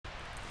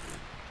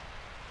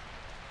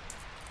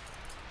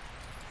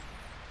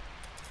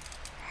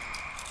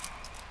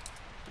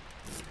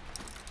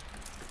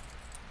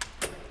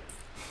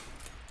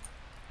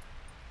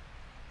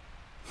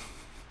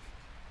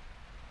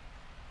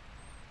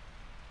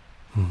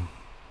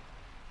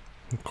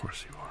Of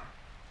course you are.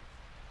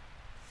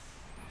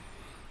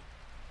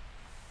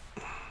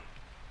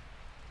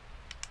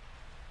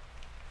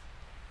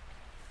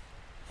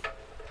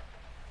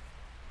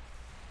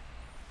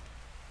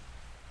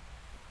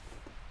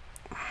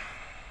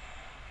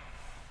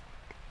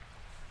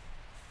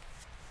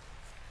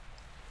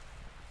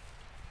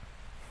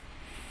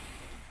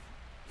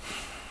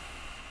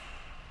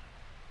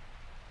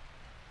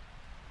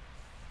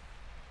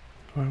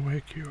 Do I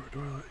wake you or do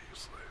I let you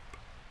sleep?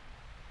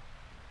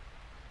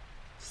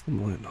 It's the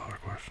 $1,000,000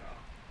 question.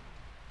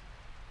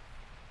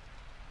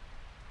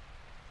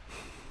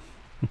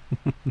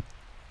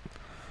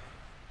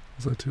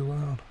 Was that too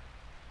loud?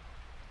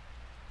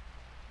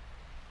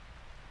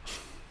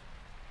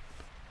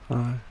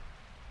 Hi.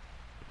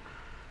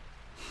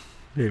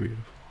 Hey,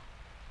 beautiful.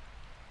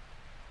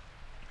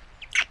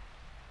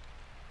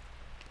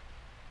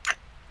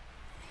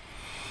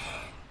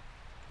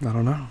 I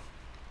don't know.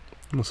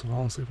 I must have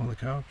fallen asleep on the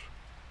couch.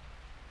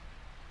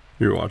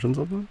 You were watching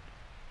something?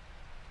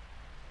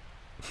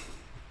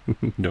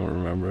 Don't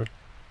remember.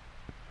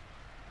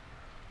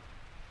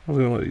 I was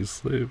gonna let you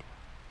sleep.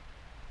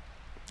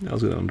 I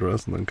was gonna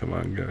undress and then come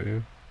out and get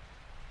you.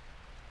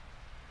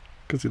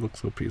 Because you look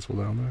so peaceful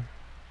down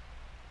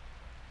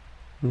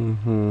there.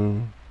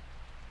 Mm-hmm.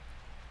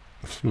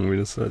 We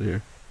just sit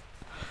here.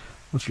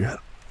 What's your head?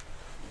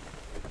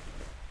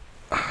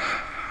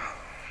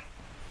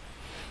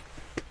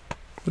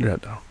 Put your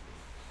head down.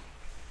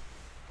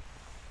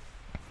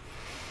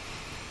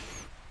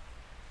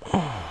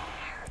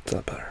 Is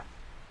that better?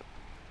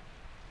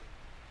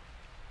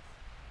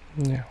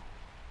 Yeah.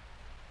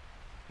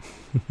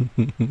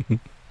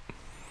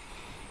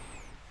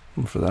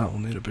 And for that, we'll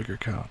need a bigger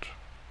couch.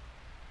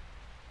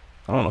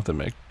 I don't know if they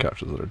make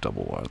couches that are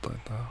double wide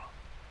like that.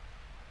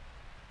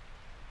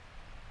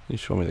 You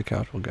show me the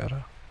couch, we'll get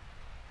it.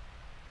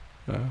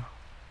 Yeah.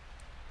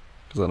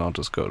 Because then I'll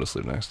just go to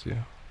sleep next to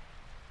you.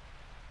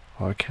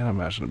 Well, I can't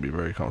imagine it'd be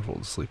very comfortable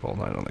to sleep all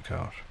night on the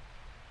couch.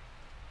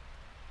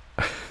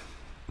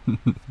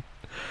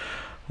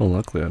 Well,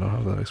 luckily I don't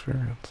have that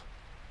experience.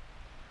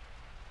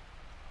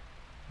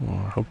 Well,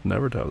 I hope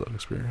never to have that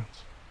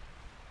experience.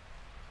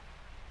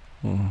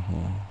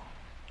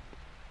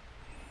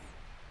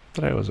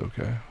 Today was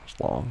okay. It was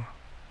long.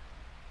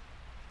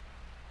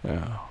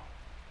 Yeah.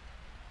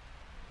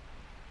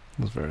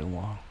 It was very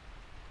long.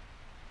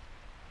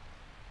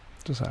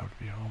 Just happy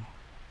to be home.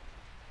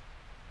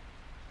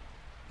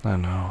 I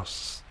know,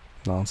 it's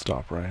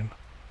non-stop rain.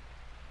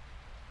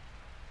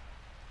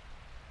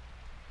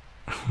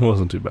 It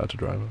wasn't too bad to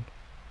drive in.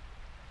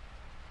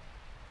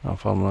 Not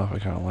fun enough, I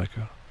kinda like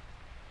it.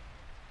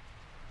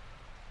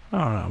 I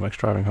don't know, it makes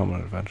driving home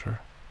an adventure.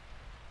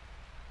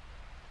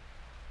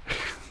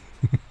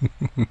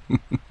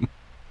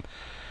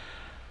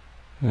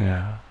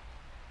 Yeah.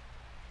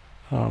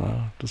 I don't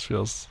know, it just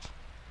feels...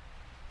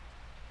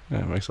 Yeah,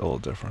 it makes it a little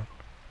different.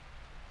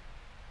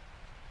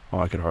 Oh,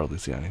 I could hardly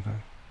see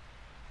anything.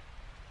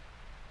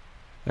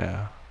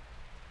 Yeah.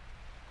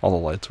 All the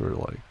lights were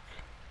like...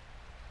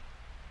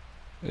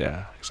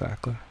 Yeah,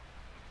 exactly.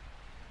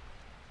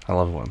 I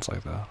love it when it's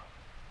like that.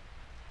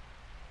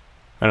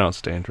 I know it's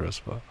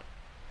dangerous, but...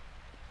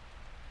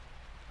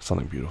 there's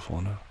something beautiful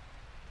in it.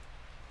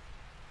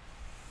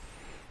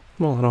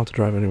 Well, I don't have to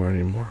drive anywhere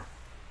anymore.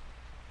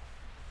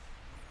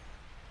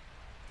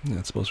 Yeah,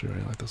 it's supposed to be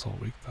raining like this all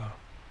week, though.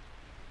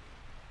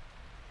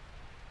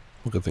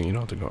 Well, good thing you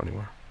don't have to go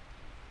anywhere.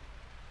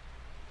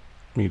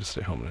 You just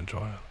stay home and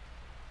enjoy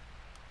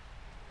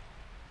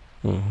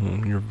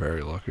it. You're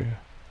very lucky.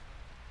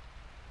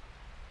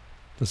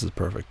 This is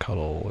perfect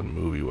cuddle and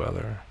movie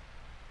weather.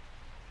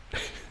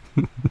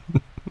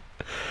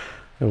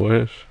 I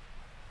wish.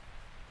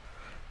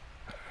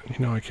 You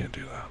know I can't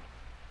do that.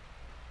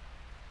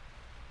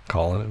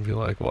 Call in and be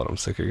like, what, I'm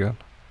sick again?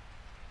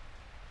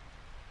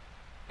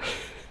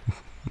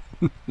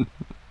 If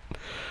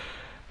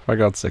I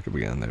got sick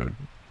again, they would,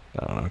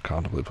 I don't know,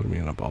 contemplate putting me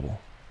in a bubble.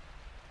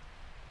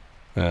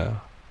 Yeah.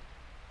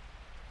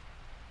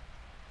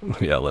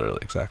 Yeah, literally,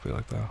 exactly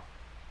like that.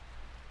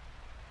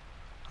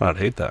 I'd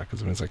hate that,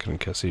 because it means I couldn't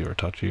kiss you or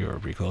touch you or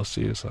be close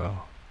to you, so...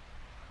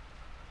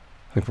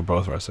 I think for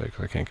both of our sakes,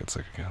 I can't get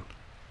sick again.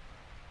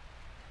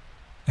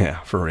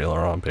 Yeah, for real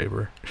or on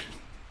paper.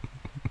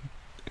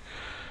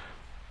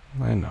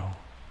 I know.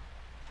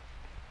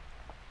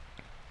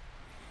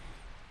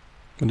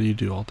 What do you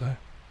do all day?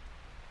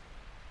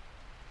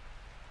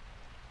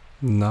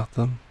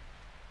 Nothing?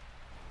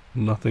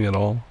 Nothing at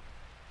all?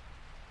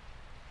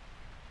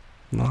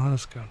 No,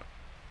 that's good.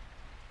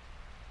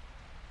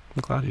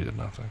 I'm glad you did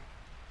nothing.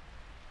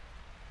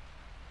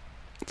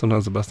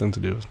 Sometimes the best thing to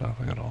do is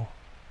nothing at all.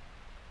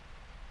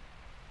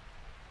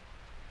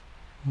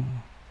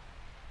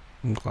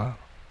 I'm glad.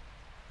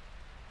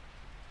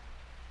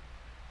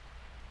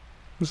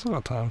 We still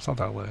got time, it's not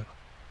that late.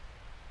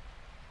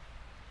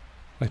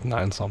 Like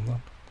 9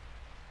 something.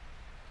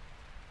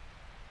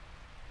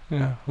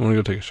 Yeah, I'm gonna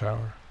go take a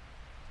shower.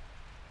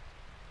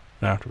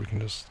 And after we can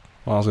just...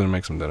 well, I was gonna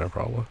make some dinner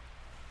probably.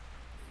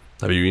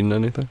 Have you eaten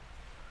anything?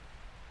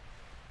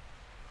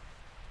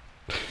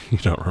 You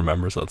don't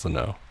remember, so it's a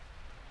no.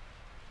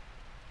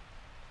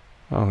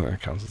 I don't think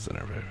that counts as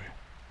dinner, baby.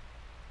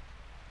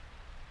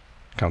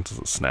 Counts as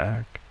a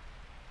snack.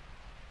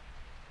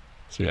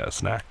 So yeah, a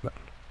snack then.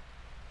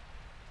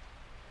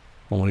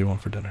 Well, what do you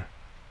want for dinner?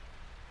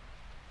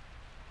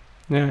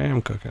 Yeah, I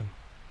am cooking.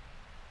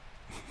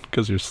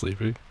 Because you're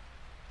sleepy.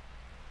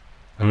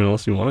 I mean,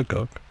 unless you want to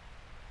cook.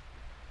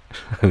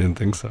 I didn't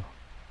think so.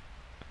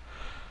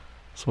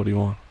 So what do you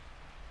want?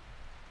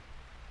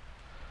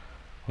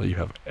 Well, you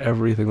have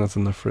everything that's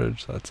in the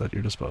fridge that's at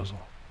your disposal.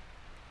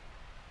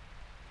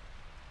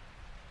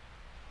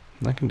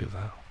 I can do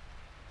that.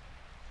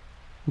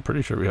 I'm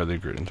pretty sure we have the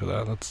ingredient to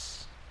that.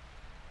 That's...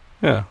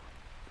 yeah.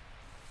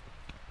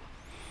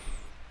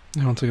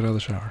 Yeah, once I get out of the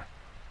shower.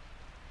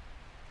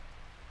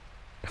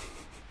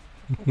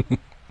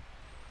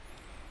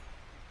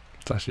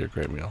 It's actually a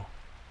great meal.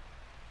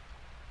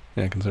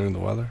 Yeah, considering the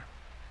weather.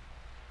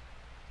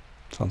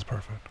 Sounds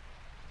perfect.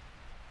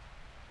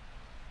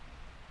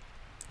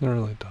 It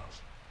really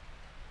does.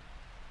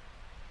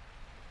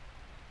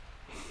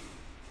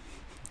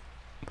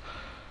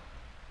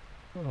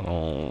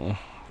 Oh,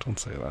 don't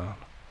say that.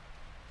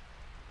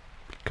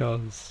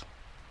 Because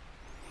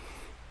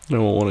I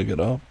won't want to get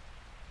up.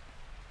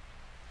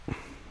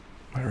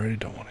 I already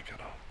don't want to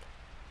get up.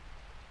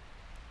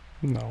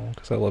 No,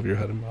 because I love your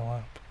head in my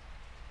lap.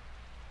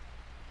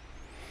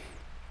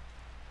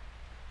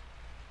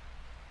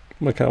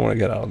 I kind of want to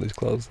get out of these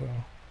clothes,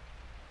 though.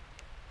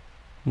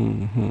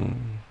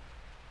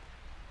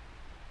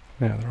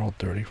 Yeah, they're all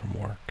dirty from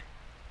work.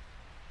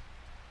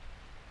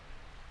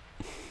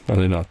 Are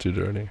they not too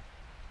dirty?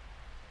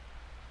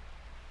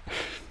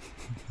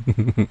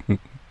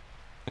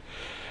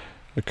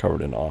 They're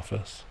covered in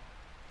office.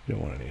 You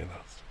don't want any of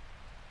this.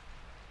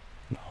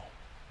 No.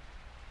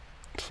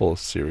 It's full of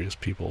serious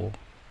people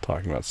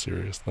talking about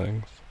serious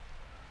things.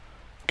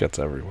 Gets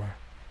everywhere.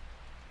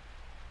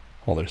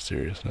 All their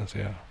seriousness,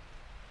 yeah.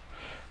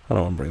 I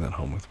don't want to bring that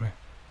home with me.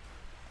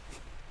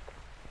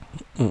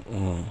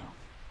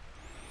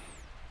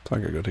 So I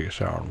gotta go take a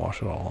shower and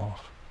wash it all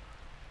off.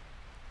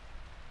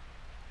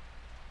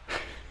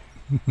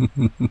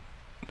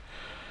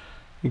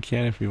 You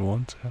can if you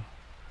want to.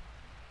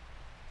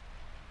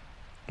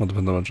 Well,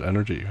 depends on how much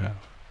energy you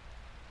have.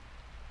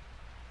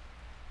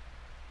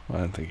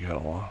 I didn't think you had a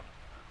lot.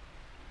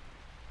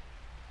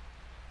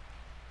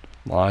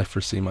 Well, I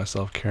foresee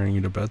myself carrying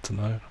you to bed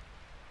tonight.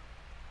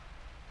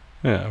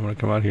 Yeah, I'm gonna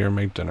come out here and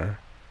make dinner.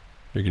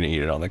 You're gonna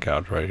eat it on the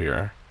couch right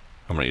here.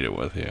 I'm gonna eat it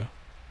with you.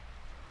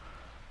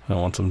 And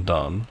once I'm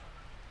done,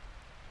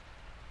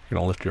 you're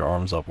gonna lift your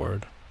arms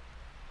upward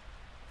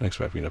and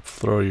expect me to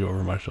throw you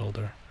over my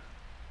shoulder.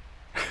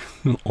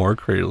 Or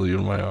cradle you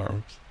in my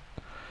arms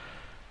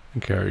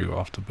and carry you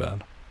off to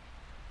bed.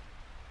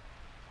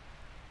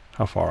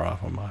 How far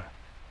off am I?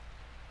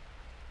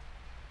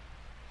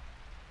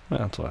 Yeah,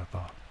 that's what I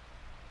thought.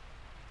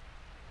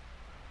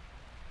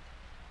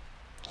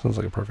 Sounds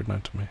like a perfect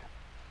night to me.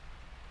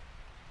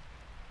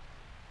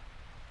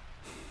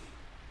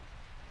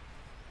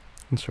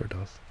 It sure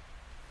does.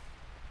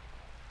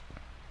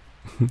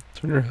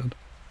 Turn your head.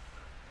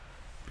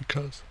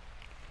 Because...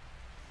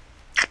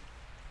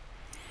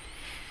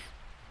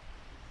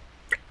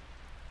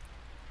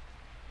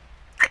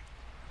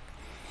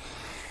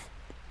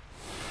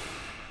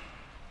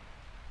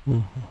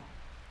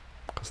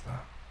 Because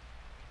that.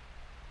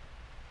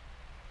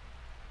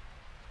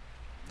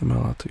 Am I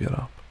allowed to get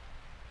up?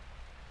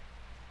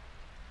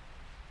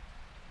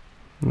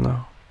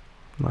 No,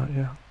 not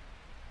yet.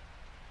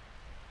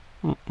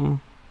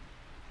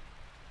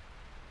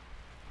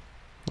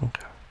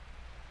 Okay.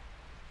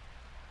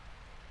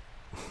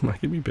 I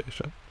can be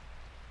patient.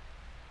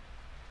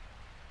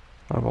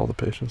 I have all the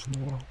patience in the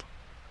world.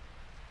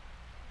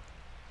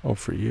 Oh,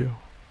 for you,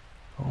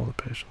 all the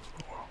patience in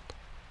the world.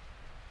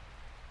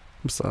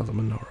 Besides, I'm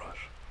in no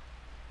rush.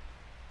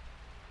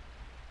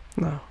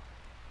 No.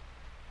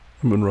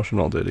 I've been rushing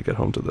all day to get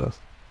home to this.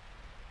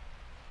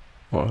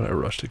 Why would I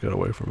rush to get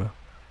away from it?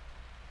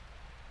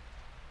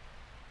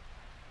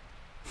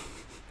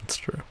 It's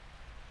true.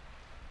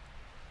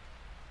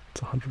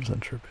 It's 100%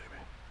 true, baby.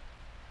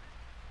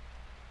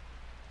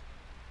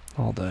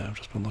 All day I've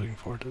just been looking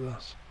forward to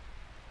this.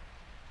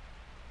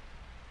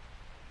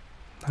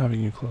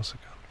 Having you close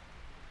again.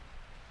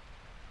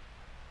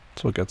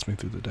 It's what gets me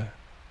through the day.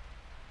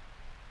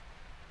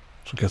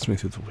 It's what gets me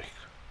through the week.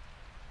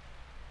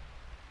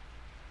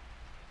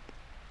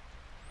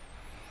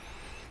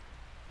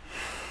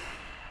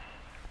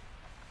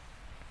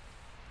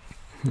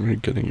 You're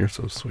kidding, you're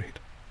so sweet.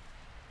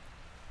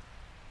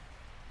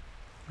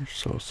 You're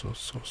so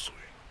sweet.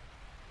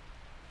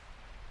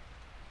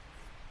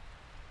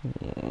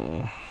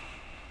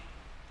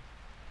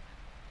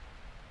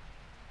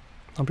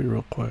 I'll be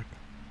real quick.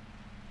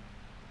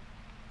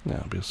 Yeah,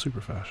 it'll be a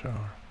super fast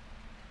shower.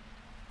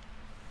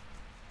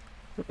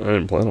 I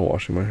didn't plan on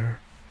washing my hair.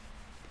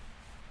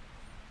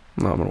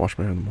 No, I'm gonna wash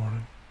my hair in the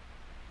morning.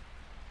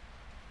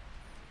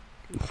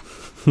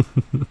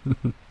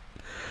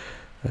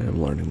 I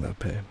am learning that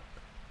pain.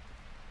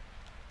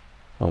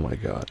 Oh my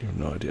god, you have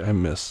no idea. I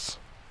miss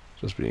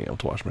Just being able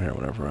to wash my hair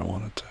whenever I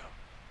wanted to.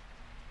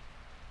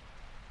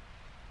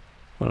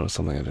 When it was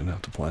something I didn't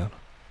have to plan.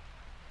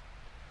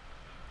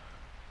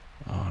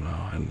 Oh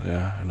no, and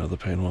yeah, I know the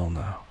pain well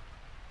now.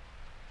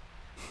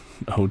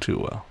 Oh, too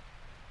well.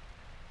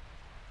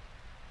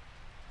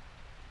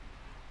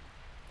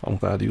 I'm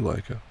glad you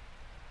like it.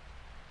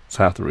 It's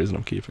half the reason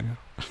I'm keeping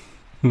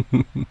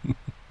it.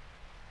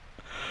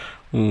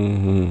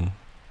 Mm-hmm.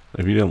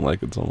 If you didn't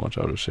like it so much,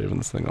 I would have shaven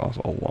this thing off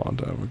a long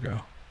time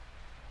ago.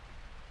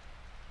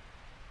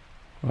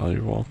 Well,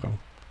 you're welcome.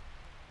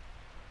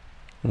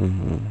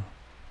 Mm-hmm.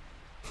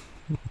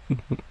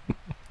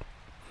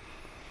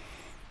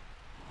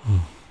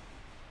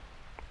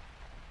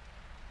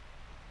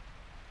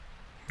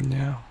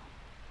 Yeah.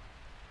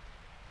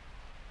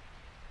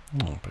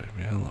 Oh,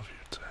 baby, I love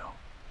you too.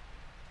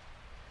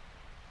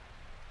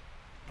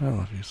 I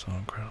love you so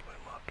incredibly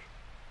much.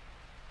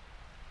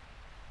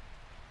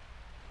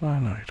 I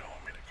know you don't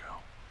want me to go.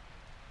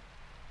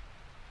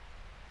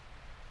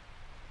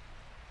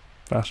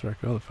 The faster I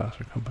go, the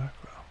faster I come back,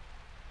 though.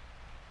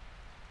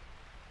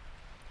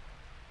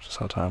 It's just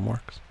how time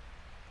works.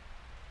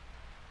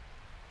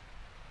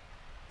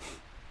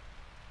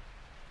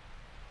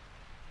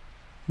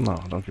 No,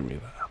 don't give me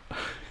that.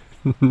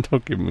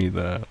 Don't give me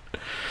that.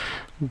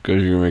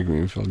 Because you're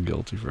making me feel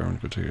guilty for having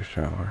to go take a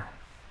shower.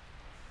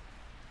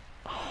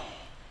 Oh,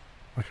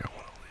 like I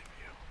want to leave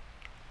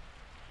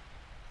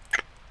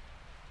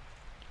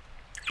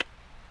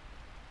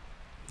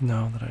you.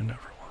 Know that I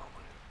never want to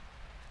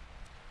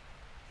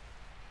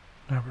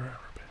leave. Never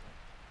ever, baby.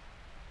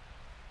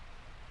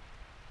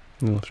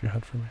 You lift your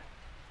head for me.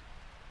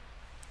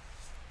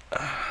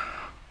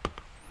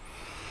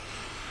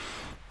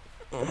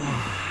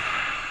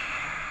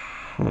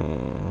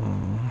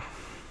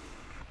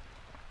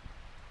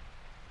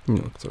 You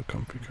look so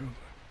comfy, cozy.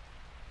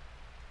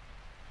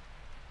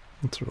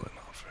 It's really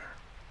not fair.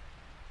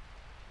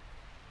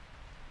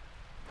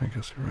 I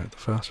guess you're right. The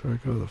faster I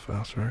go, the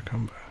faster I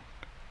come back.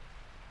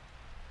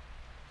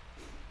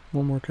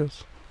 One more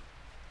kiss.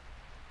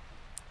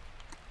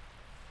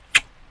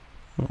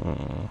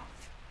 Aww.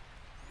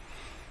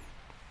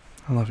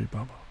 I love you,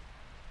 Bubba.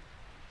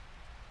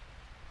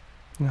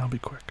 Yeah, I'll be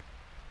quick.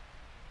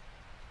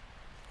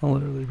 I'll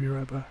literally be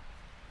right back.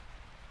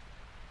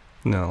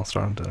 No, I'll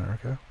start on dinner,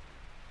 okay?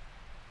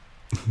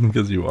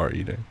 Because you are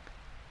eating.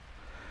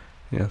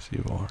 Yes,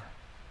 you are.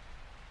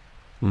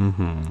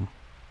 Mm-hmm.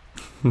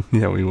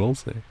 Yeah, we will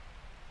see.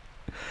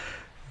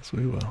 Yes,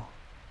 we will.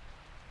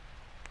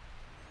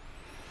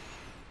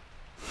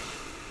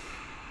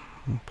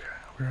 Okay,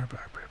 I'll be right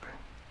back, baby.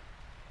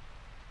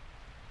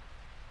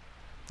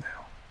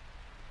 Now.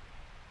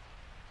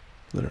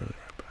 Literally